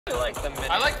like the mini.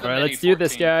 I like the All right, mini let's do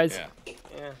this, 14. guys.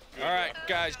 Yeah. All right,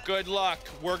 guys, good luck.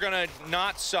 We're gonna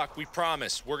not suck, we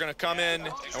promise. We're gonna come in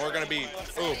and we're gonna be,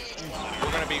 we're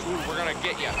gonna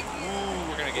get you.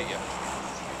 We're gonna get you.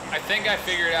 I think I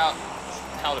figured out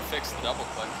how to fix the double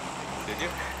click. Did you?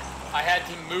 I had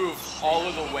to move all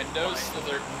of the windows so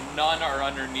none are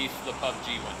underneath the PUBG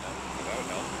window. That would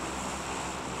help.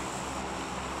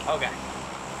 Okay.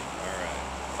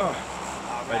 All right.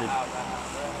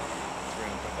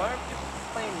 Why are you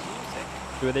playing music?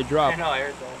 See where they drop. I know, I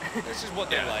heard that. This is what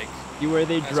they like. See where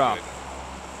they That's drop. good.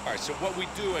 All right, so what we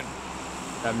doing?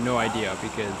 I have no idea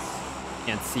because I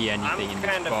can't see anything in this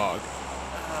kind of- fog.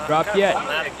 Dropped yet?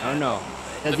 I don't know.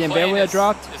 Has the plane Ambemlia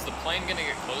dropped? Is the plane gonna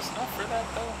get close enough for that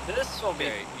though? This will be.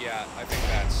 Okay, yeah, I think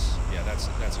that's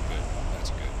a good.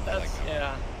 I like that.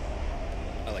 Yeah.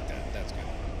 I like that. That's good.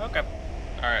 Okay.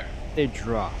 All right. They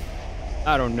dropped.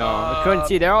 I don't know. I couldn't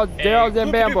see. They're all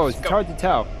Zambambos. It's hard to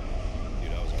tell.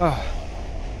 Dude, I was Oh.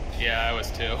 Yeah, I was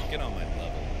too. get on my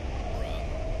level,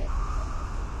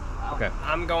 bruh. Okay.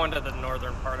 I'm going to the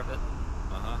northern part of it.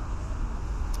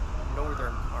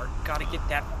 Northern part. Gotta get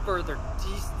that further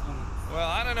distance. Well,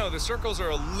 I don't know. The circles are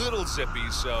a little zippy,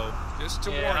 so just to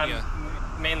warn you.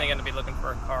 I'm mainly gonna be looking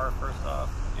for a car first off.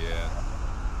 Yeah.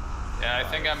 Yeah, I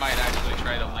think I might actually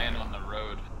try to land on the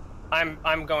road.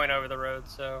 I'm going over the road,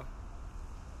 so.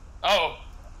 Oh,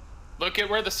 look at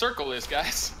where the circle is,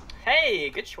 guys. Hey,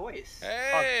 good choice.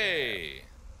 Hey,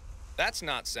 that's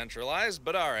not centralized,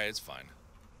 but all right, it's fine.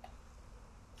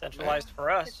 Centralized for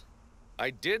us. I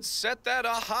did set that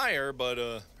higher, but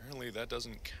apparently that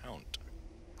doesn't count.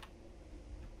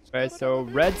 Right, so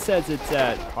Red says it's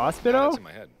at hospital? That's in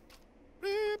my head.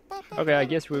 Okay, I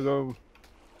guess we'll go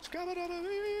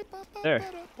there.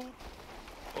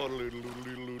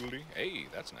 Hey,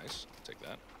 that's nice. I'll take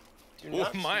that. Do Ooh,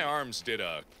 not my arms did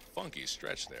a funky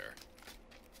stretch there.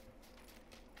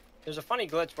 There's a funny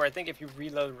glitch where I think if you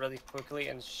reload really quickly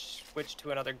and switch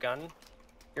to another gun,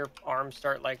 your arms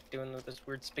start like doing this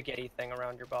weird spaghetti thing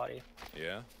around your body.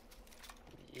 Yeah?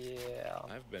 Yeah.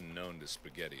 I've been known to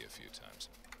spaghetti a few times.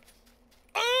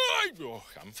 Oh,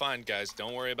 I'm fine, guys.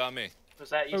 Don't worry about me. Was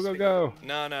that you? Go, go, go.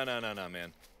 No,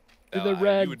 man. To the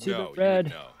red, you would to the know, red.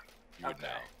 You would know. You would Okay.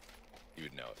 know. You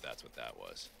would know if that's what that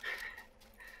was.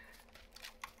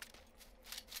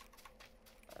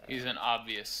 He's an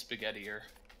obvious spaghettier.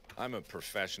 I'm a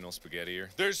professional spaghettier.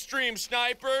 There's stream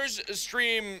snipers,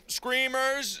 stream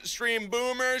screamers, stream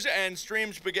boomers, and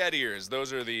stream spaghettiers.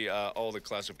 Those are the all the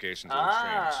classifications of the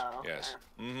streams. Okay. Yes.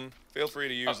 Mm-hmm. Feel free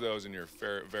to use those in your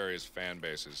various fan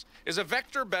bases. Is a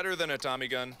vector better than a Tommy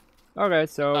gun? Okay,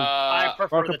 so I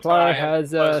prefer the Markiplier tie. has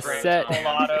Set set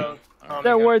Auto.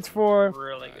 that words for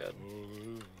Really good.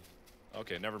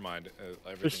 Okay, never mind. for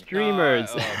Everything. streamers.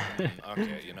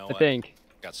 Okay, you know I what? think.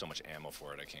 Got so much ammo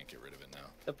for it, I can't get rid of it now.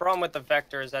 The problem with the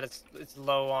Vector is that it's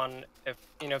low on if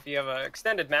you have an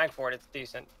extended mag for it, it's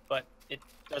decent, but it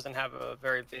doesn't have a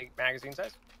very big magazine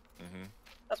size. Mm-hmm.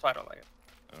 That's why I don't like it.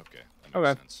 Okay, that makes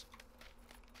Okay. sense.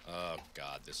 Oh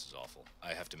God, this is awful.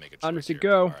 I have to make a choice Under to here.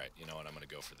 go. All right, you know what? I'm gonna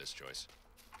go for this choice.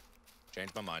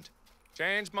 Change my mind.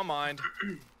 Change my mind.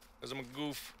 Cause I'm a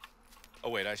goof. Oh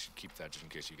wait, I should keep that just in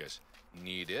case you guys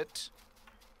need it.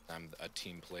 I'm a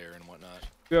team player and whatnot.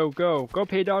 Go, go, go,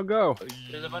 pay dog, go.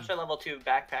 There's a bunch of level 2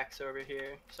 backpacks over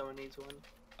here. If someone needs one.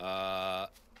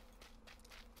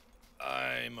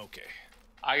 I'm okay.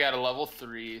 I got a level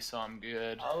 3, so I'm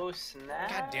good. Oh snap!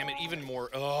 God damn it, even more.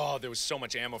 Oh, there was so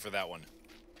much ammo for that one.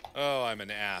 Oh, I'm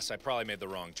an ass. I probably made the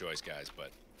wrong choice, guys,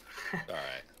 but all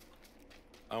right.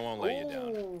 I won't let you down.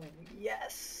 Ooh,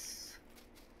 yes.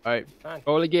 Alright, Fine.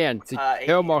 roll again to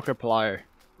kill Markiplier.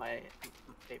 My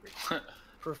favorite.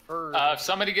 Prefer. If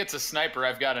somebody gets a sniper,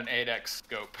 I've got an 8x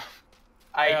scope.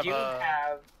 I have do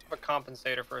have a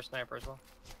compensator for a sniper as well.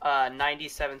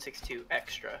 9762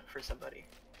 extra for somebody.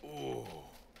 Ooh.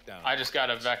 Down. I just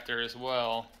got a vector as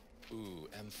well. Ooh,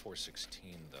 M416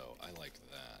 though. I like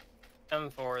that.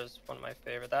 M4 is one of my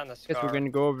favorite. That and the Scar. Guess we're gonna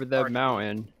go over the Hard to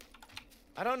mountain.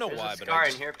 I don't know There's why, a but scar I in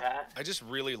just, here, Pat. I just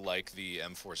really like the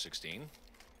M416.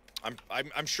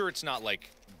 I'm sure it's not like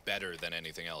better than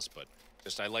anything else, but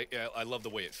just I love the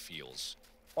way it feels.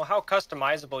 Well, how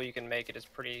customizable you can make it is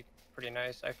pretty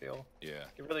nice. I feel. Yeah.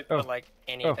 You really put like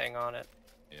anything on it.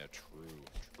 Yeah,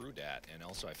 true dat. And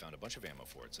also I found a bunch of ammo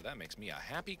for it, so that makes me a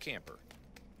happy camper.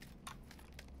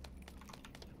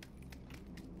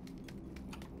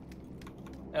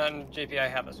 And JP, I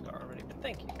have a Scar already, but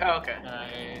thank you. Oh, okay.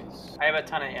 Nice. I have a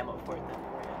ton of ammo for it then.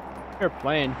 You're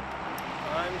playing.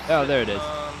 I'm Oh, there it is.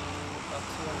 About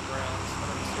 200 rounds.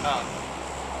 Oh.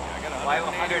 Yeah, I got Well, I have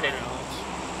 180 100 rounds.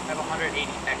 I have 180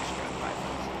 extra.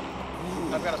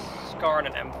 I've got a car and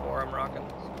an M4 I'm rocking.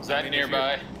 Is that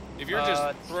nearby? If you're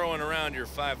just throwing around your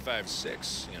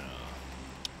 5.56, you know.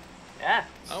 Yeah.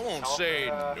 I won't say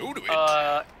no to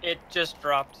it. It just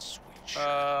dropped. Sweet shit.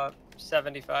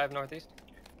 75 northeast.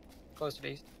 Close to the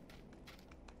east.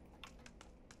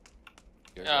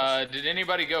 Did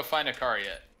anybody go find a car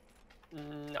yet?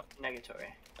 No. Negatory.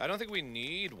 I don't think we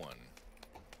need one.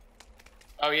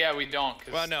 Oh yeah, we don't.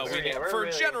 Well, no, for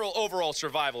general overall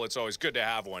survival, it's always good to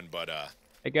have one, but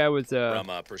That guy was from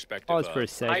a perspective paused of for a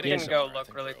second. I can go look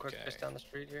think really we're quick okay. just down the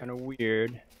street here. Kind of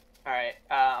weird. All right.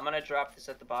 I'm gonna drop this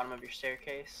at the bottom of your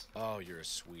staircase. Oh, you're a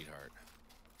sweetheart.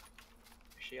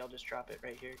 Actually, I'll just drop it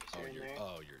right here because you're in there.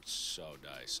 You're so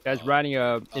nice. Guy's riding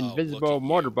a invisible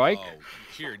motorbike. Oh,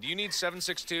 here, do you need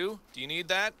 762? Do you need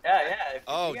that? Yeah.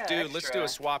 Oh, dude, let's do a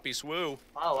swappy swoo.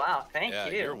 Oh wow, thank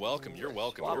you. You're welcome. You're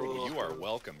welcome. You are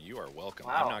welcome. You are welcome.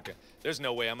 Wow. I'm not gonna. There's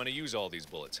no way I'm gonna use all these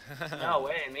bullets. No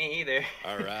way, me either.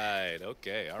 All right.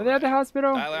 Okay. All Are they at the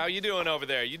hospital? Tyler, how you doing over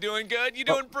there? You doing good? You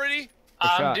doing pretty?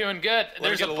 I'm doing good.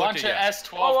 There's a bunch of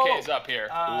S12Ks up here.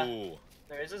 Ooh.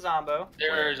 There is a Zombo.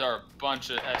 There's a bunch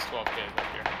of S12Ks up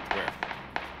here. Where?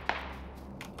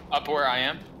 Up where I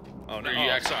am. Oh no! Or you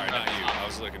actually sorry, not not you. I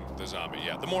was looking at the zombie.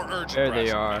 Yeah, the more urgent. There they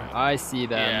present, are. yeah. I see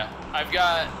them. Yeah, I've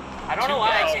got. I don't know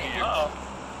why I can't.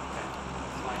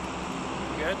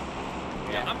 Good?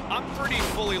 Yeah, I'm pretty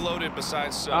fully loaded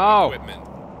besides some equipment.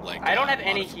 Like I don't have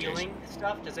any healing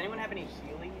stuff. Does anyone have any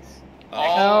healings?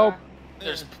 Help.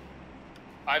 There's.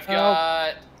 I've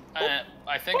got.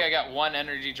 I think I got one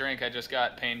energy drink. I just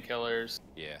got painkillers.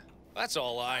 Yeah, that's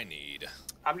all I need.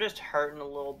 I'm just hurting a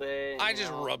little bit. I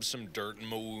just rub some dirt in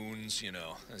my wounds, you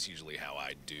know. That's usually how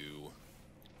I do.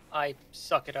 I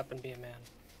suck it up and be a man.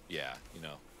 Yeah, you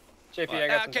know. JP, I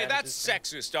got some okay, that's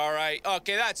sexist, all right?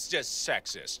 Okay, that's just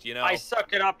sexist, you know? I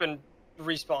suck it up and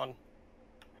respawn.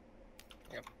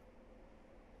 Yep.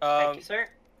 Thank you, sir.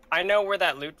 I know where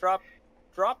that loot dropped.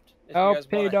 If Oh, you guys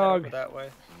wanna head P-Dog. over that way.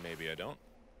 Maybe I don't.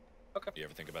 Okay. You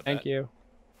ever think about that? Thank you.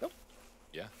 Nope.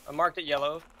 Yeah. I marked it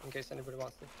yellow in case anybody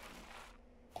wants to.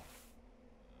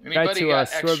 Tried to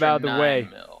swerve out of the way.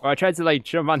 Or I tried to like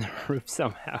jump on the roof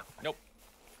somehow. Nope.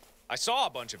 I saw a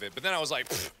bunch of it, but then I was like,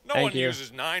 no Thank one you.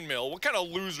 uses 9mm. What kind of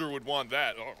loser would want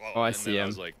that? Oh, I and see then him. I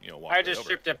was like, you know, I just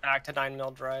shipped it back to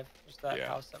 9mm Drive. Just that Yeah.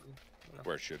 house something. You know.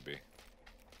 where it should be.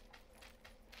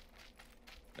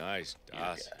 Nice.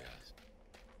 Yes.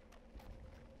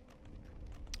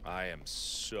 I am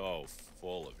so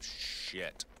full of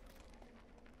shit.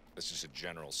 That's just a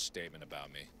general statement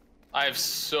about me. I have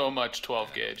so much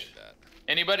 12 gauge.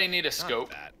 Anybody need a scope?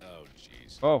 Not that. Oh,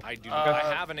 jeez. Oh. I do. I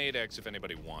have an 8X if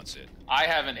anybody wants it. I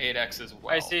have an 8X as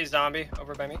well. I see a zombie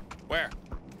over by me. Where?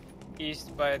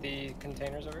 East by the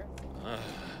containers over here.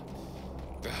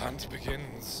 The hunt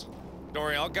begins. Don't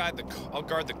worry, I'll guard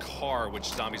the car, which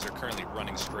zombies are currently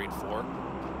running straight for.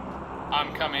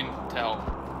 I'm coming to help.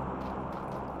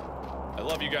 I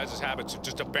love you guys' habits of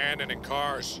just abandoning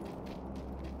cars.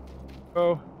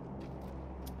 Oh.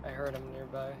 I heard him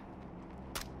nearby.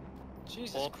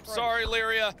 Jesus Well, Christ. sorry,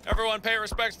 Lyria. Everyone pay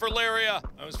respects for Lyria.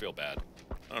 I always feel bad.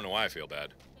 I don't know why I feel bad.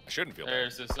 I shouldn't feel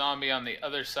There's a zombie on the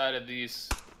other side of these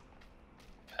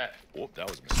bad. Whoop, that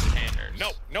was a mistake. containers.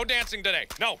 No, no dancing today.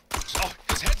 No. Oh,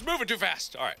 his head's moving too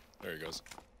fast. All right, there he goes.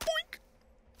 Boink.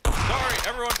 Sorry,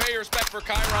 everyone pay your respect for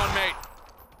Chiron, mate.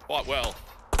 Fought well.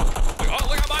 Oh,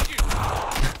 look how much you.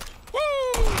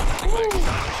 Woo!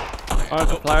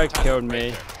 Markiplier killed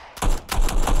me.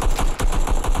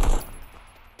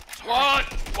 What?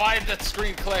 Why did that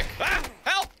screen click? Ah,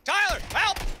 help! Tyler!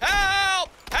 Help! Help!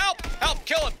 Help! Help!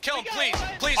 Kill him! Kill him, please!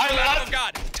 Please, for the love of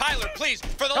God! Tyler, please!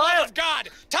 For the love of God!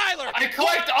 Tyler! I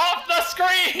clicked off the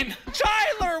screen!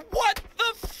 Tyler! What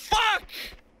the fuck?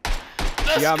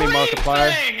 The You got me, screen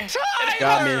Markiplier. thing!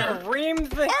 Tyler! Got me. Ream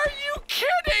thing. Are you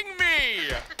kidding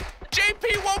me?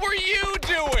 JP, what were you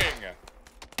doing?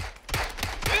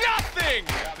 Nothing!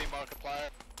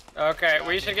 Okay,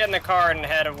 we should get in the car and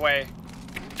head away.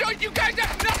 Don't you guys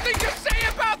have nothing to say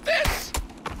about this?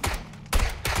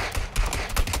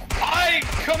 I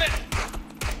couldn't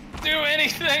do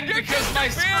anything You're because just my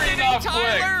screen abandoning off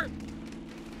Tyler!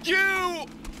 You!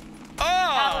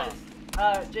 Oh!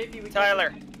 JP, we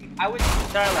Tyler. I was.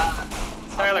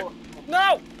 Tyler.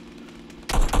 No!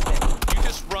 You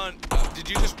just run. Did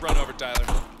you just run over Tyler?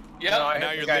 Yep. No, I Now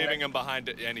hit you're the guy leaving next- him behind,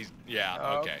 and he's.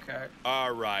 Yeah, okay. Okay.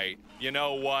 All right. You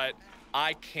know what?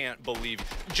 I can't believe you.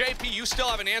 JP, you still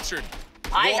haven't answered.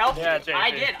 I helped Yeah, you.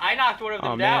 I JP. did. I knocked one of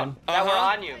them Oh, down man. that were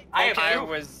Uh-huh. on you. I have I proof.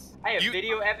 was. I have You-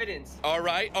 video evidence. All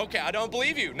right. Okay, I don't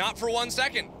believe you. Not for 1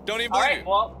 second. Don't even All believe right. you.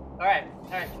 Well, All right.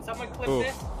 Can someone clip Ooh.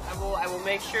 this? I will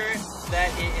make sure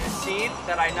that it is seen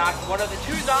that I knocked one of the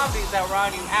 2 zombies that were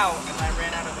on you out, and I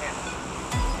ran out of ammo.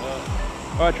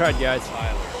 Oh, I tried, guys.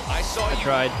 Tyler, I saw you.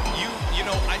 tried. You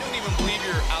know, I don't even believe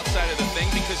you're outside of the thing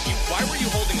because why were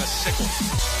you holding a sickle?